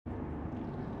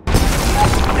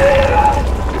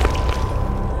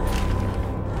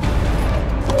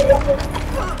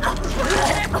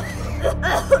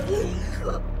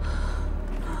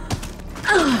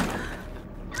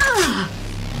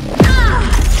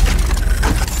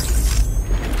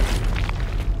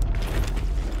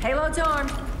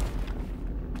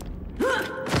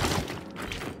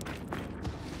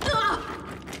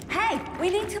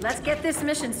let's get this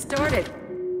mission started.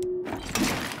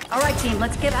 All right, team,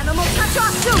 let's get animal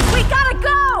touch-off soon. We gotta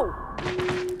go!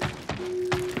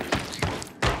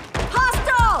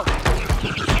 Hostile!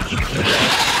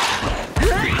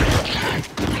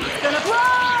 Gonna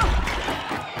blow!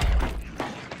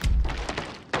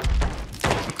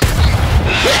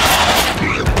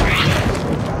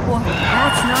 Whoa,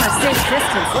 that's not a safe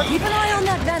distance. Look, keep an eye on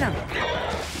that venom.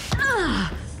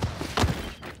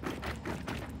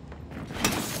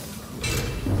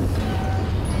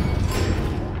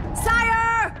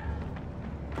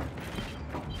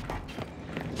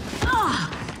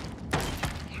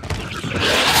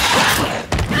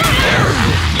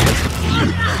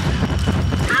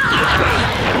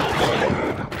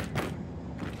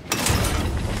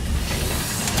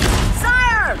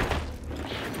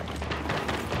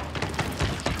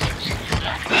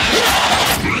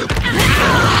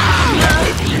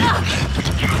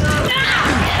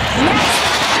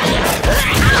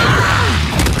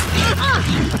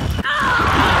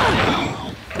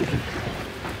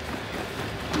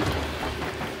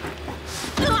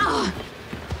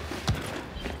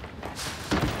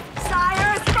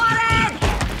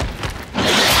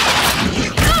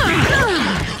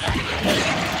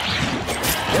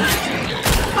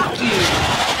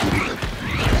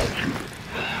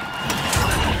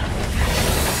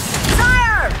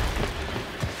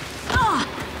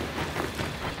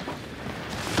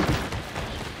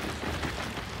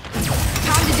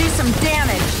 Some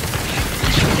damage.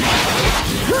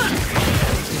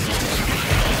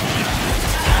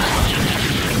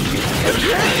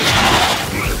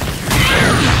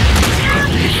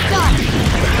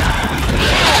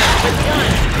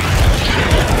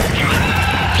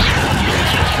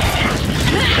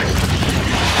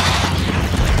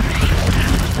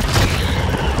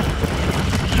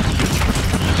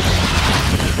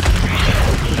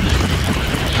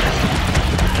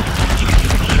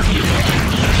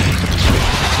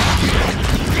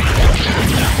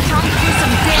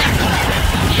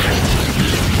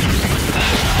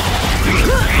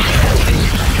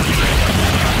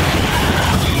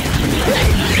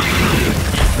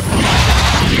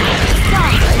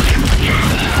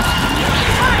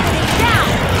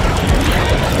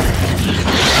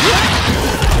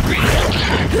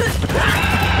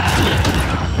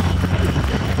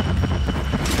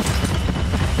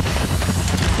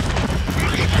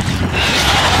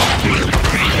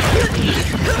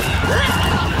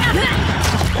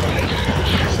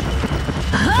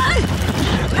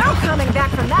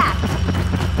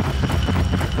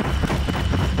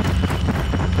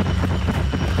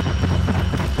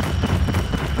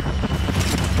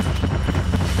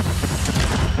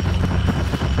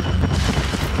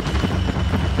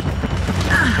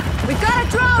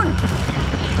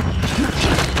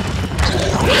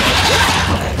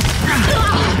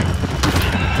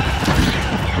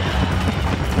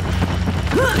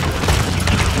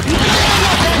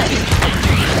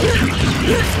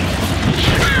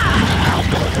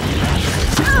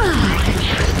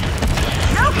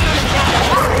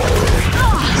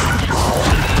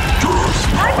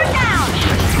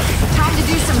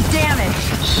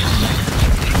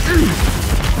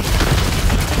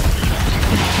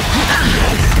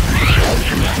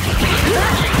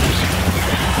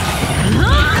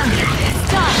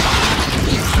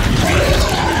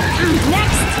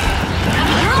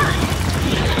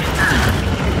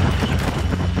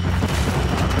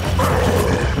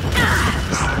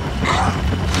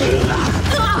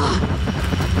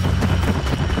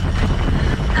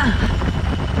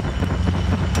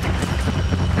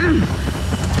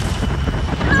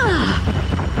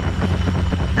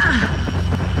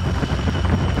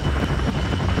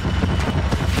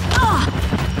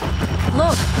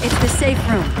 Look, it's the safe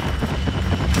room.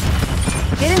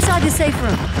 Get inside the safe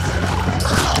room.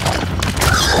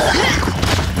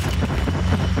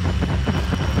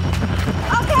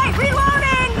 Okay,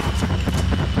 reloading!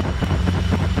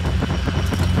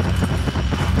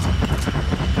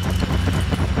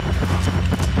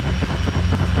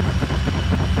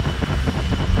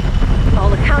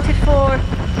 All accounted for.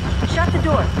 Shut the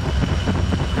door.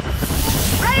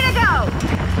 Ready to go!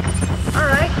 All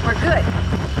right, we're good.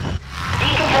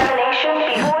 Decontamination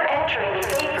before entering the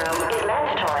safe room is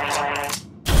mandatory.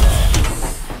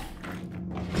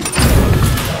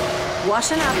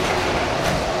 Washing up.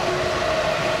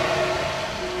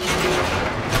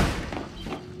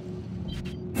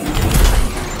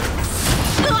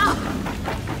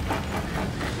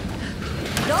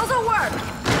 This'll work!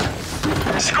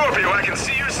 Scorpio, I can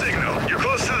see your signal. You're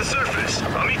close to the surface.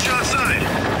 I'll meet you outside.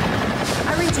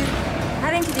 I read you.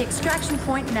 Heading to the extraction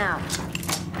point now.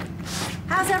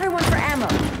 How's everyone for ammo?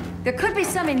 There could be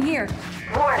some in here.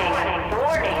 Warning,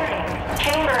 warning.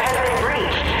 Chamber has been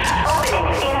breached. Opening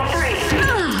in 3, 2,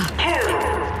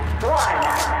 1.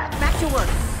 Back to work.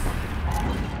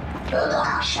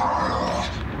 Hostile!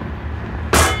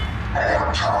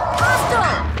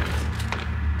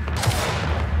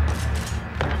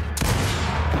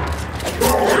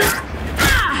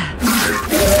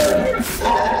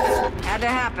 Had to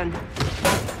happen.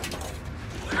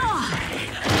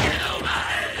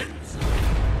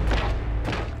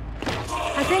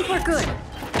 I think we're good.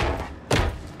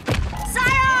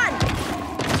 Scion!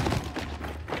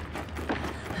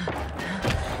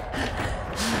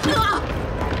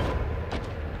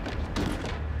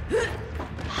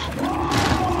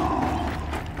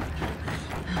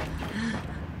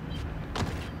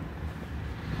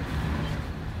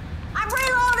 I'm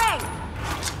reloading!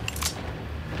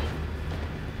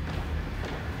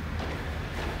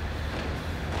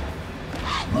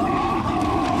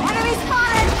 Enemy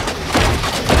spotted!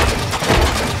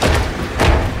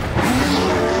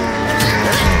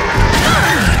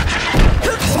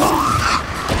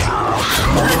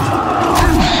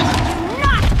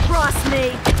 Not cross me!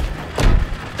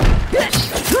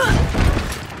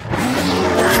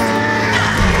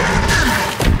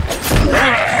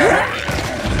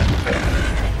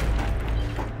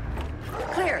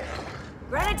 Clear.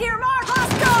 Grenadier Mark,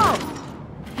 let's go!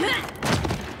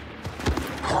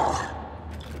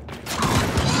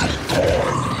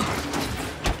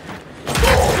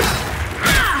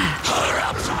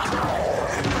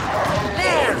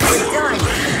 There, done.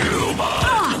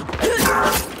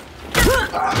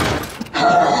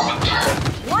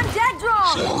 One dead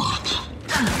drone.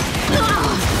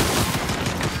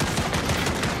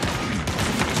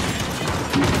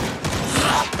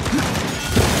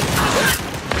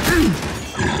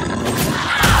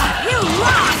 You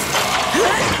lost.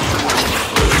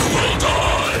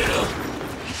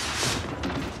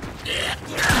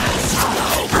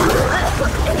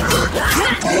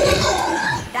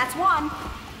 That's one.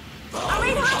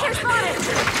 Elite Hunter spotted!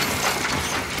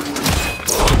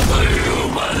 The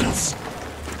humans!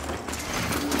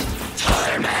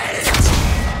 Turn it!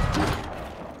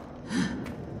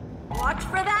 Watch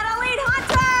for that Elite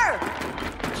Hunter!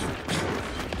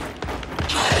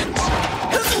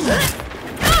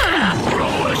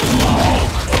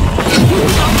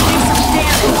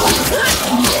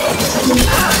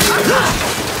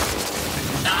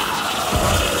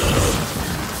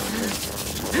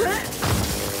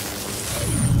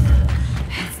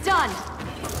 It's done!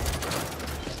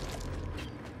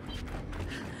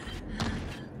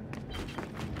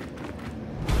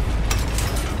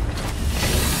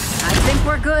 I think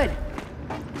we're good.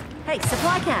 Hey,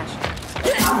 supply cache.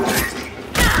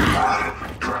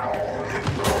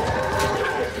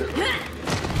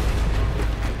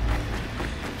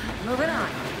 Moving on.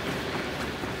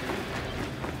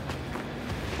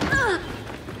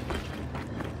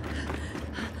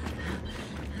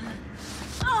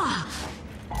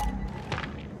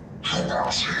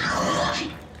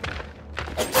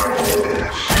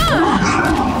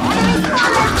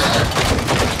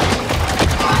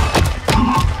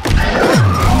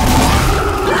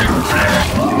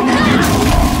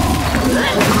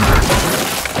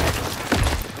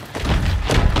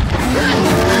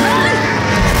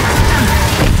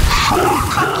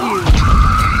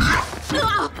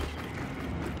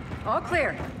 All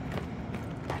clear.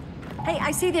 Hey,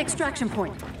 I see the extraction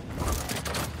point.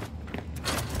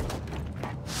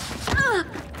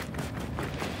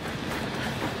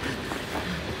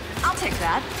 I'll take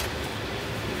that.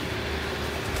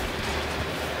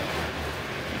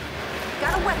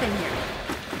 Got a weapon here.